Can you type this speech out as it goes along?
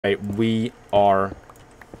Right, we are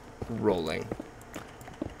rolling.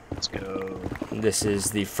 Let's go. This is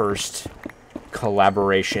the first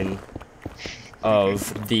collaboration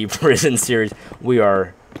of the prison series. We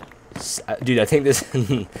are, dude. I think this,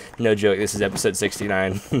 no joke. This is episode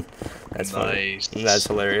 69. That's funny. Nice. That's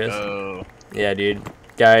hilarious. Oh. Yeah, dude.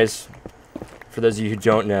 Guys, for those of you who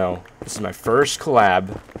don't know, this is my first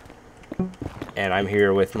collab, and I'm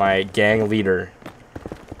here with my gang leader,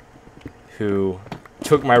 who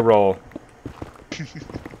took my role,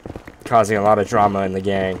 causing a lot of drama in the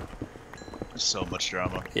gang. So much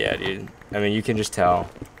drama. Yeah, dude. I mean, you can just tell.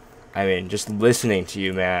 I mean, just listening to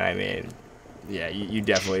you, man. I mean, yeah, you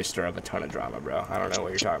definitely stir up a ton of drama, bro. I don't know what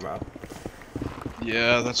you're talking about.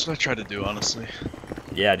 Yeah, that's what I try to do, honestly.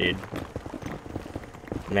 Yeah, dude.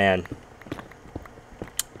 Man.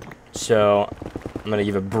 So, I'm going to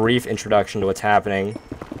give a brief introduction to what's happening.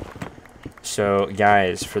 So,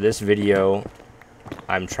 guys, for this video,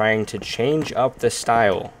 I'm trying to change up the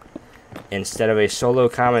style. Instead of a solo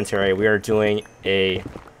commentary, we are doing a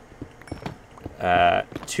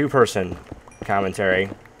two-person commentary.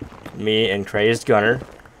 Me and Crazed Gunner.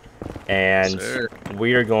 And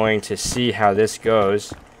we are going to see how this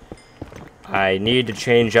goes. I need to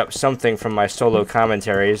change up something from my solo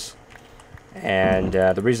commentaries. And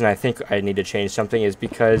the reason I think I need to change something is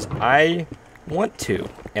because I want to.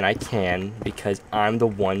 And I can because I'm the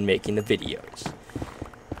one making the videos.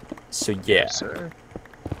 So, yeah. Yes, sir.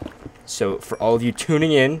 So, for all of you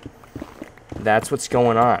tuning in, that's what's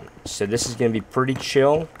going on. So, this is going to be pretty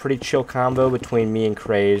chill combo between me and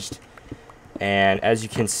Crazed. And as you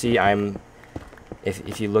can see,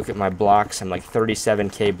 if you look at my blocks, I'm like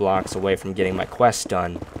 37k blocks away from getting my quest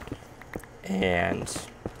done. And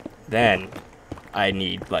then I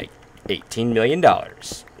need like $18 million.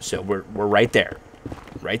 So, we're right there.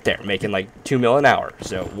 Right there, making like 2 mil an hour.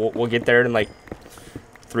 So, we'll get there in like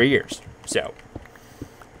 3 years. So.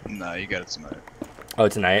 Nah, you got it tonight. Oh,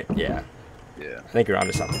 tonight? Yeah. Yeah. I think you're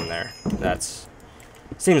onto something there.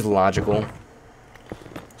 Seems logical.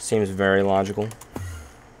 Seems very logical.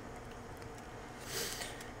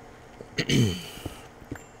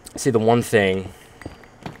 See, the one thing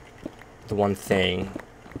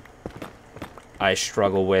I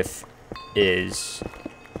struggle with is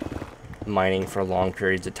mining for long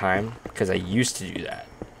periods of time, because I used to do that.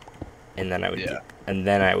 And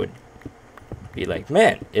then I would be like,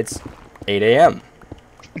 man, it's 8 a.m.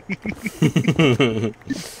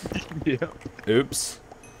 Yeah. Oops.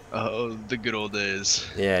 Oh, the good old days.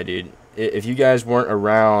 Yeah, dude. If you guys weren't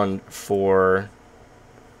around for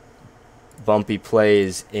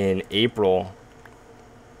BumpyPlays in April,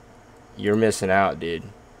 you're missing out, dude.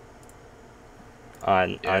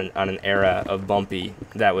 On an era of Bumpy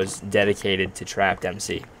that was dedicated to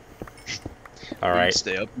TrappedMC. All right.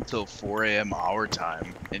 Stay up until 4 a.m. our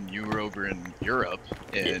time, and you were over in Europe,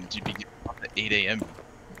 and you'd be getting up at 8 a.m.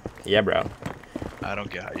 Yeah, bro. I don't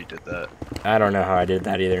get how you did that. I don't know how I did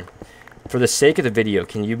that either. For the sake of the video,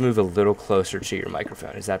 can you move a little closer to your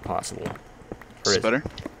microphone? Is that possible? Is it better?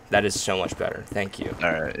 That is so much better. Thank you.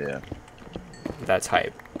 All right, yeah. That's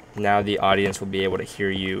hype. Now the audience will be able to hear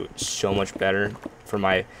you so much better.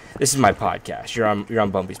 This is my podcast. You're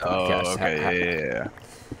on Bumpy's podcast. Oh, okay. Yeah.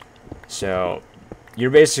 So,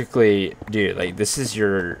 you're basically, dude, like, this is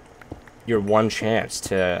your one chance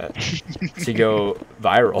to go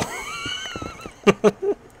viral.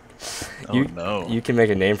 No. You can make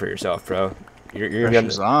a name for yourself, bro.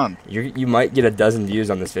 You might get 12 views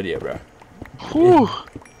on this video, bro. Whew.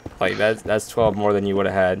 Like, that's 12 more than you would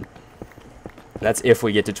have had. That's if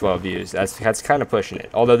we get to 12 views. That's kind of pushing it.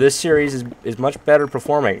 Although this series is much better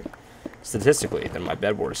performing statistically than my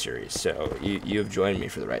Bed Wars series. So you have joined me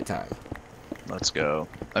for the right time. Let's go.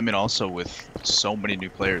 I mean, also with so many new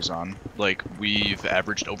players on, like, we've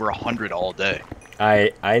averaged over 100 all day.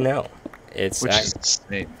 I know. Which is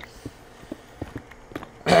insane.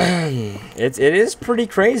 It is pretty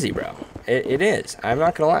crazy, bro. It is. I'm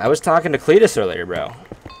not gonna lie. I was talking to Cletus earlier, bro,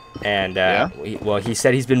 and yeah? he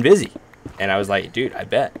said he's been busy, and I was like, dude, I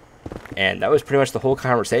bet. And that was pretty much the whole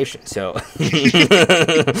conversation. So.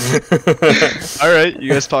 All right,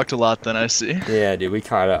 you guys talked a lot then, I see. Yeah, dude, we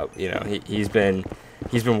caught up. You know, he's been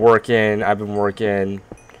working. I've been working,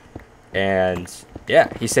 and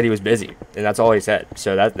yeah, he said he was busy, and that's all he said.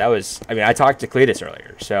 So that was. I mean, I talked to Cletus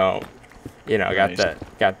earlier, so. You know, nice.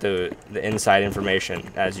 got the inside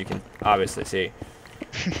information, as you can obviously see.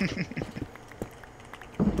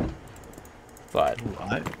 But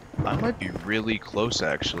I might be really close,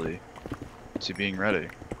 actually, to being ready.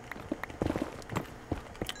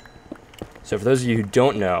 So for those of you who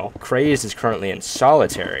don't know, Crazed is currently in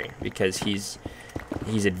solitary because he's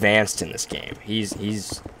advanced in this game.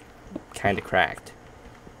 He's kind of cracked.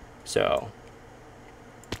 So,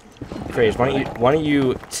 Craze, why don't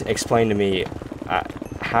you explain to me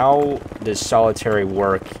how does solitary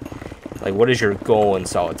work? Like, what is your goal in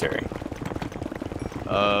solitary?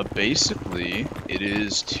 Basically, it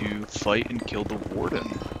is to fight and kill the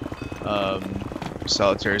warden.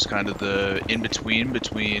 Solitaire is kind of the in-between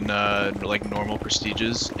between like normal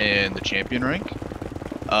prestiges and the champion rank.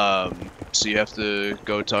 So you have to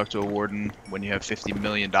go talk to a warden when you have $50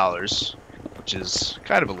 million, which is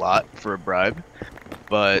kind of a lot for a bribe.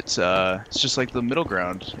 But it's just like the middle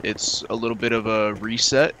ground. It's a little bit of a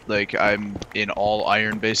reset. Like, I'm in all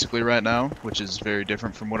iron basically right now, which is very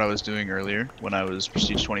different from what I was doing earlier when I was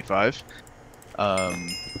Prestige 25.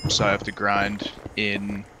 So I have to grind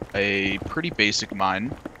in a pretty basic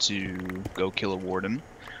mine to go kill a warden,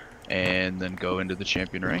 and then go into the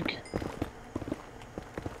champion rank.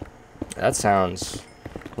 That sounds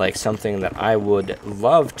like something that I would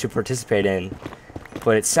love to participate in,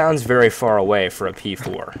 but it sounds very far away for a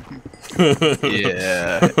P4.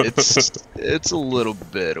 Yeah, it's a little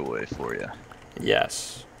bit away for you.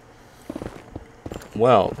 Yes.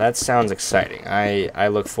 Well, that sounds exciting. I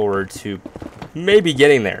look forward to maybe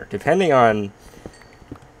getting there, depending on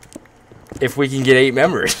if we can get 8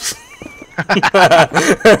 members.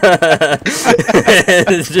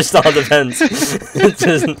 It just all depends. It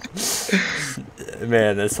just,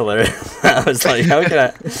 man, that's hilarious. I was like, how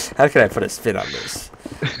can I put a spin on this?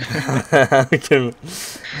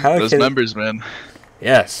 Those members, man.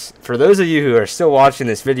 Yes. For those of you who are still watching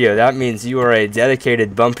this video, that means you are a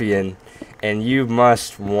dedicated Bumpian, and you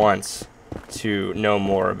must want to know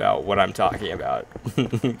more about what I'm talking about,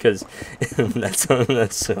 because that's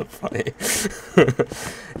so funny.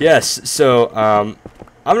 Yes, so I'm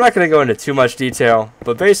not going to go into too much detail,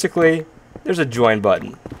 but basically there's a join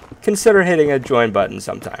button. Consider hitting a join button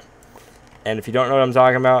sometime, and if you don't know what I'm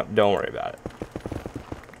talking about, don't worry about it.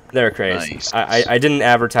 They're crazy. Nice. I didn't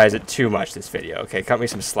advertise it too much this video, okay? Cut me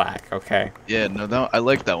some slack, okay? Yeah, no, I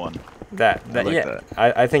like that one.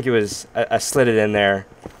 I think it was, I slid it in there,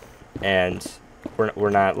 and we're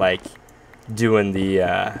not like doing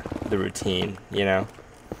the routine, you know?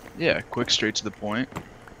 Yeah, quick, straight to the point.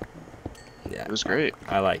 Yeah, it was great.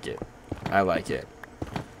 I like it. I like it.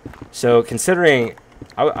 So considering,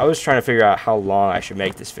 I was trying to figure out how long I should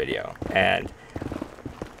make this video, and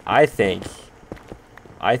I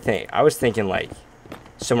was thinking like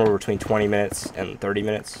somewhere between 20 minutes and 30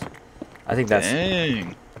 minutes. I think that's...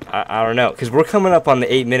 Dang. I don't know, because we're coming up on the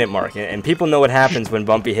 8-minute mark, and people know what happens when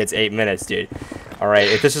Bumpy hits 8 minutes, dude. Alright,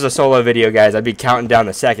 if this was a solo video, guys, I'd be counting down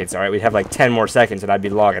the seconds, alright? We'd have like 10 more seconds, and I'd be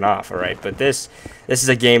logging off, alright? But this is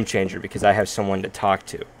a game changer, because I have someone to talk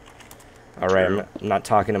to. Alright, I'm not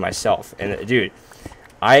talking to myself. And, dude,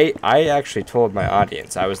 I actually told my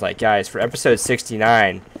audience, I was like, guys, for episode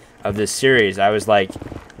 69 of this series, I was like,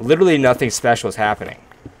 literally nothing special is happening.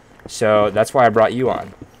 So that's why I brought you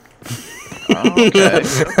on. Oh, okay,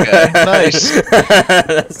 nice.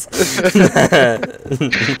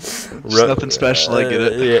 There's nothing special, I get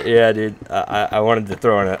it. Yeah, dude. I wanted to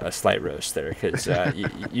throw in a slight roast there, because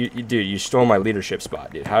dude, you stole my leadership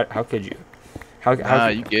spot, dude. How could you? Nah,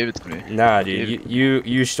 you gave it to me. Nah, dude,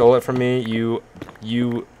 you stole it from me.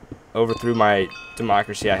 You overthrew my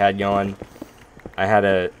democracy I had going. I had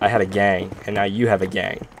a gang, and now you have a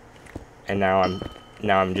gang, and now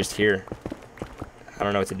I'm just here. I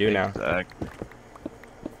don't know what to do now. Exactly.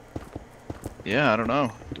 Yeah, I don't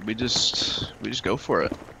know. We just go for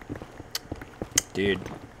it. Dude,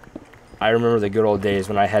 I remember the good old days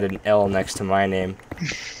when I had an L next to my name.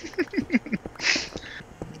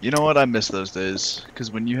 You know what? I miss those days, because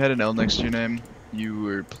when you had an L next to your name, you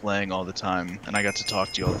were playing all the time, and I got to talk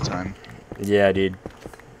to you all the time. Yeah, dude.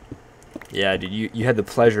 Yeah, dude. You had the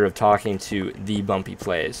pleasure of talking to the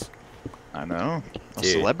BumpyPlays. I know. A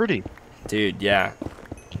Dude. Celebrity. Dude, yeah.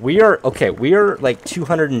 We are like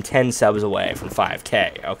 210 subs away from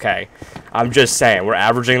 5K, okay? I'm just saying, we're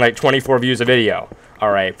averaging like 24 views a video.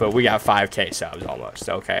 Alright, but we got 5K subs almost,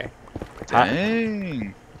 okay?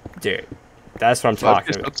 Dang. Dude, that's what I'm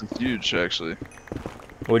talking 5K about. subs is huge, actually.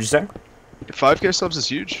 What'd you say? 5K subs is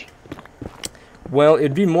huge. Well,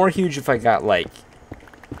 it'd be more huge if I got like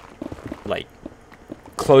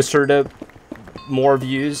closer to more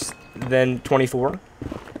views than 24.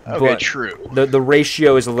 Okay, but true. The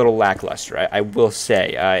ratio is a little lackluster, I will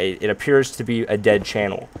say. It appears to be a dead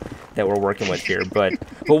channel that we're working with here, but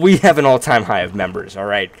we have an all-time high of members. All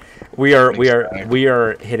right, we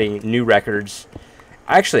are hitting new records.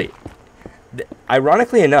 Actually,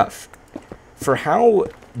 ironically enough, for how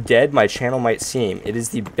dead my channel might seem, it is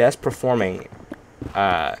the best performing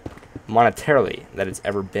monetarily that it's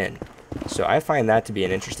ever been. So I find that to be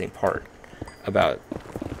an interesting part about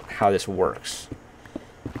how this works.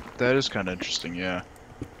 That is kind of interesting, yeah.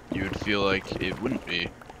 You would feel like it wouldn't be.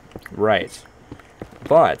 Right.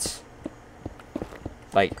 But,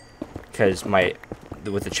 like, because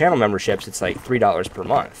with the channel memberships, it's like $3 per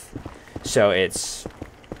month. So it's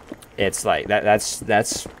like,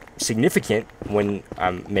 that's significant when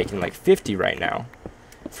I'm making like 50 right now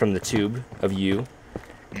from the tube of you.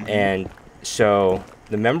 Mm-hmm. And so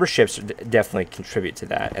the memberships definitely contribute to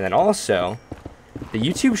that. And then also, the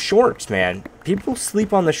YouTube shorts, man. People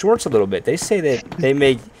sleep on the shorts a little bit. They say that they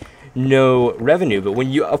make no revenue, but when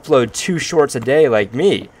you upload 2 shorts a day like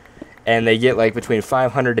me, and they get like between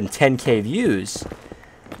 500 and 10K views,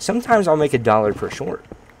 sometimes I'll make $1 per short.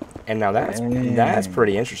 And now that's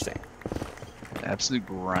pretty interesting. Absolute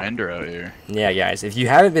grinder out here. Yeah, guys, if you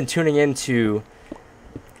haven't been tuning into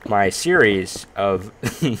my series of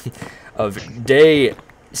of day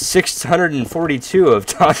 642 of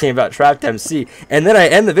talking about TrappedMC, and then I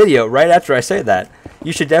end the video right after I say that,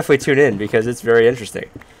 you should definitely tune in because it's very interesting.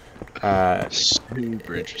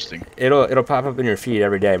 Super interesting. It'll pop up in your feed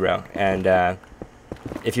every day, bro. And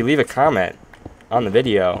if you leave a comment on the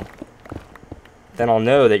video, then I'll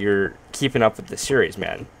know that you're keeping up with the series,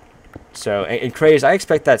 man. So, and Craze, I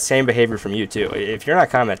expect that same behavior from you too. If you're not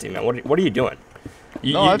commenting, man, what are you doing?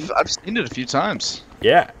 I've seen it a few times.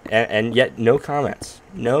 Yeah, and yet no comments.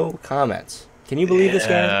 No comments. Can you believe this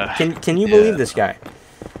guy? Can you believe this guy?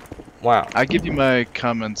 Wow. I give you my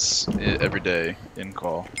comments every day in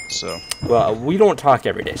call. So. Well, we don't talk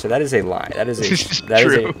every day, so that is a lie. That is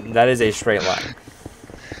a straight lie.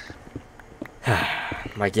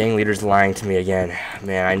 My gang leader's lying to me again.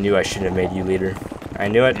 Man, I knew I shouldn't have made you leader. I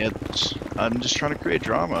knew it. Yeah, I'm just trying to create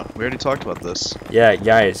drama. We already talked about this. Yeah,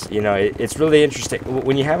 guys, you know, it's really interesting.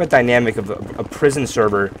 When you have a dynamic of a prison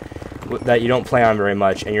server that you don't play on very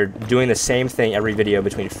much, and you're doing the same thing every video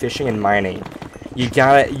between fishing and mining,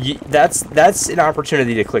 that's an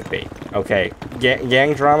opportunity to clickbait. Okay,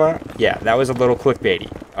 gang drama, yeah, that was a little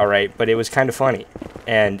clickbaity, all right, but it was kind of funny,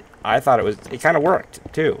 and I thought it kind of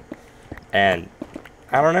worked too, and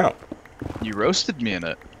I don't know. You roasted me in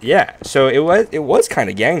it. Yeah, so it was kind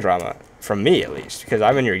of gang drama from me at least, because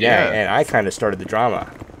I'm in your gang and I kind of started the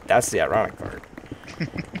drama. That's the ironic part.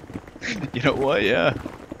 You know what? Yeah.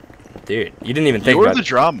 Dude, you didn't even think about the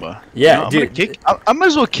drama. Yeah, you know, dude. I might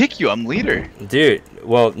as well kick you. I'm leader. Dude,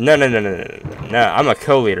 well, no. I'm a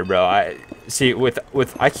co-leader, bro. I see with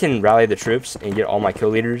I can rally the troops and get all my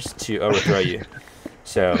co-leaders to overthrow you.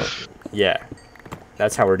 So, yeah,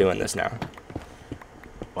 that's how we're doing this now.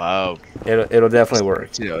 Wow. It'll definitely work.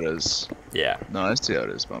 I see how it is. Yeah. No, I see how it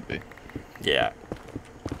is, Bumpy. Yeah.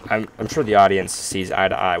 I'm sure the audience sees eye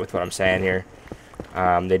to eye with what I'm saying here.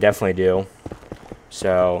 They definitely do.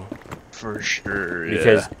 So. For sure. Yeah.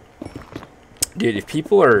 Because, dude, if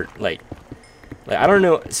people are like I don't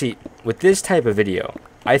know. See, with this type of video,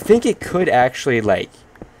 I think it could actually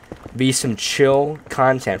be some chill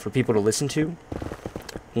content for people to listen to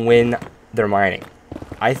when they're mining.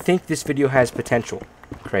 I think this video has potential.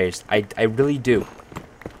 Crazed. I really do.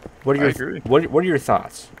 What are your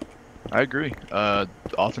thoughts? I agree.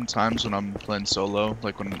 Oftentimes when I'm playing solo,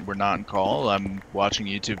 like when we're not in call, I'm watching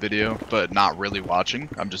a YouTube video, but not really watching.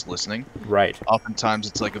 I'm just listening. Right. Oftentimes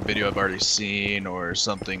it's like a video I've already seen or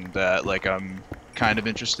something that like I'm kind of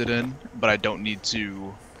interested in, but I don't need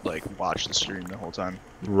to like watch the stream the whole time.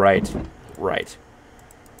 Right. Right.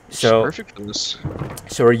 So perfect for this.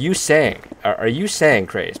 So are you saying,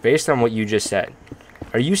 Craze, based on what you just said,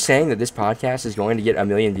 are you saying that this podcast is going to get 1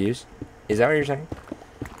 million views? Is that what you're saying?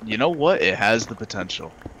 You know what? It has the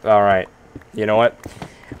potential. All right. You know what?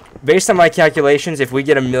 Based on my calculations, if we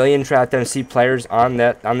get 1 million TrappedMC players on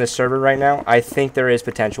this server right now, I think there is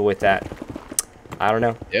potential with that. I don't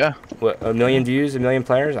know. Yeah. What, 1 million views, 1 million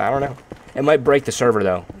players? I don't know. It might break the server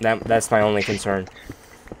though. That's my only concern.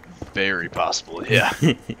 Very possible. Yeah.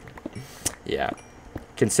 Yeah.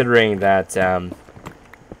 Considering that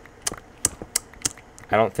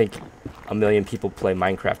I don't think 1 million people play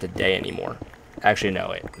Minecraft a day anymore. Actually, no,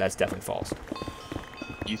 wait. That's definitely false.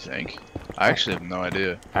 You think? I actually have no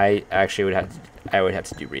idea. I actually would have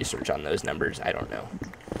to do research on those numbers. I don't know.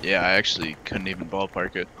 Yeah, I actually couldn't even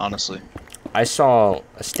ballpark it, honestly. I saw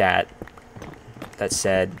a stat that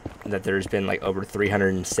said that there's been like over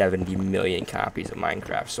 370 million copies of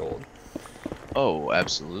Minecraft sold. Oh,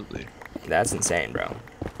 absolutely. That's insane, bro.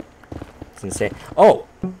 It's insane. Oh,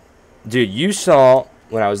 dude, you saw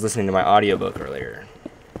when I was listening to my audiobook earlier,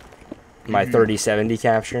 my 3070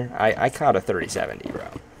 capture. I caught a 3070, bro.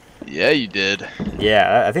 Yeah, you did.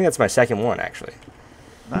 Yeah, I think that's my second one, actually.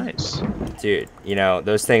 Nice. Dude, you know,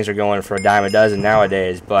 those things are going for a dime a dozen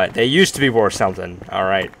nowadays, but they used to be worth something. All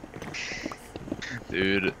right.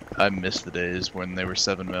 Dude, I miss the days when they were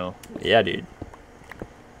 7 mil. Yeah, dude.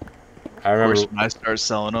 I Of remember. course, when I start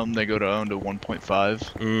selling them, they go down to 1.5.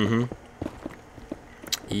 Mm-hmm.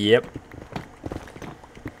 Yep.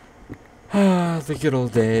 The good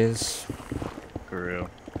old days. For real.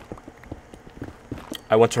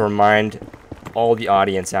 I want to remind all the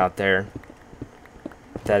audience out there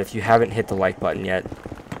that if you haven't hit the like button yet,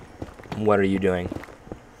 what are you doing?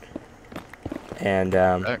 And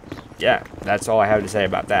yeah, that's all I have to say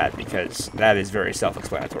about that, because that is very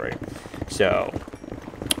self-explanatory. So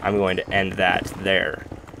I'm going to end that there.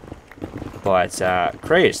 But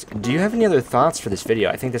Crazed, do you have any other thoughts for this video?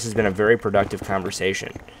 I think this has been a very productive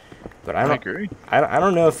conversation. But I agree. I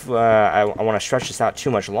don't know if I want to stretch this out too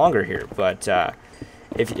much longer here. But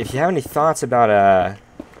if you have any thoughts about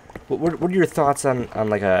what are your thoughts on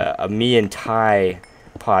like a me and Ty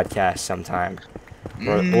podcast sometime,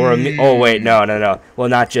 or a me, oh wait, no, well,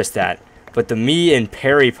 not just that, but the me and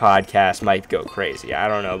Perry podcast might go crazy. I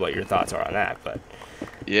don't know what your thoughts are on that, but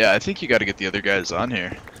yeah, I think you got to get the other guys on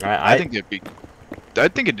here. I think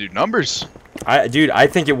it'd do numbers. Dude, I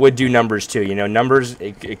think it would do numbers too. You know, numbers,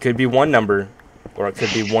 it could be one number, or it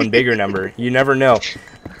could be one bigger number. You never know.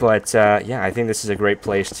 But yeah, I think this is a great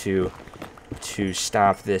place to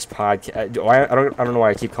stop this podcast. I don't know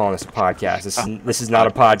why I keep calling this a podcast. This is not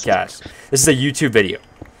a podcast. This is a YouTube video,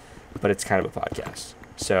 but it's kind of a podcast.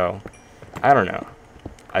 So I don't know.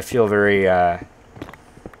 I feel very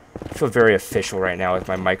official right now with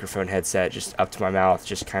my microphone headset just up to my mouth,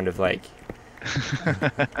 just kind of like.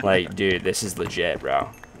 Like, dude, this is legit,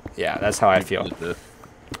 bro. Yeah, that's how I feel.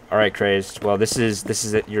 All right, Crazed. Well, this is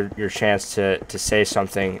your chance to say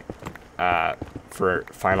something for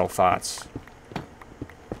final thoughts.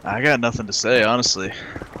 I got nothing to say, honestly.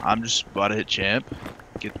 I'm just about to hit champ,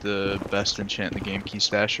 get the best enchant in the game, Key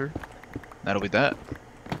Stasher. That'll be that.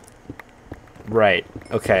 Right.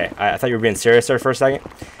 Okay. I thought you were being serious there for a second.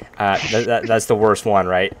 That's the worst one,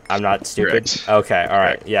 right? I'm not stupid. Correct. Okay. All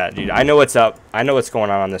right. Correct. Yeah, dude. I know what's up. I know what's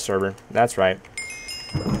going on this server. That's right.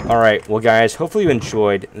 All right. Well, guys, hopefully you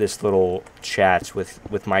enjoyed this little chat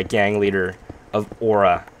with my gang leader of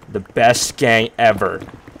Aura, the best gang ever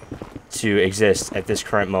to exist at this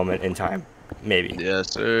current moment in time. Maybe.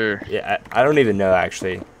 Yes, sir. Yeah. I don't even know,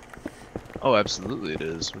 actually. Oh, absolutely it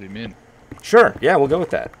is. What do you mean? Sure. Yeah, we'll go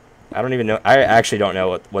with that. I don't even know. I actually don't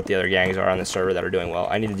know what the other gangs are on the server that are doing well.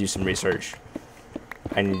 I need to do some research.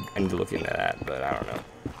 I need to look into that, but I don't know.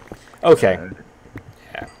 Okay.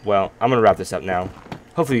 Yeah. Well, I'm gonna wrap this up now.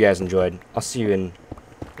 Hopefully you guys enjoyed. I'll see you in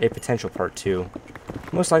a potential part 2.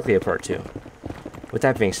 Most likely a part 2. With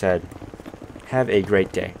that being said, have a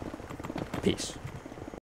great day. Peace.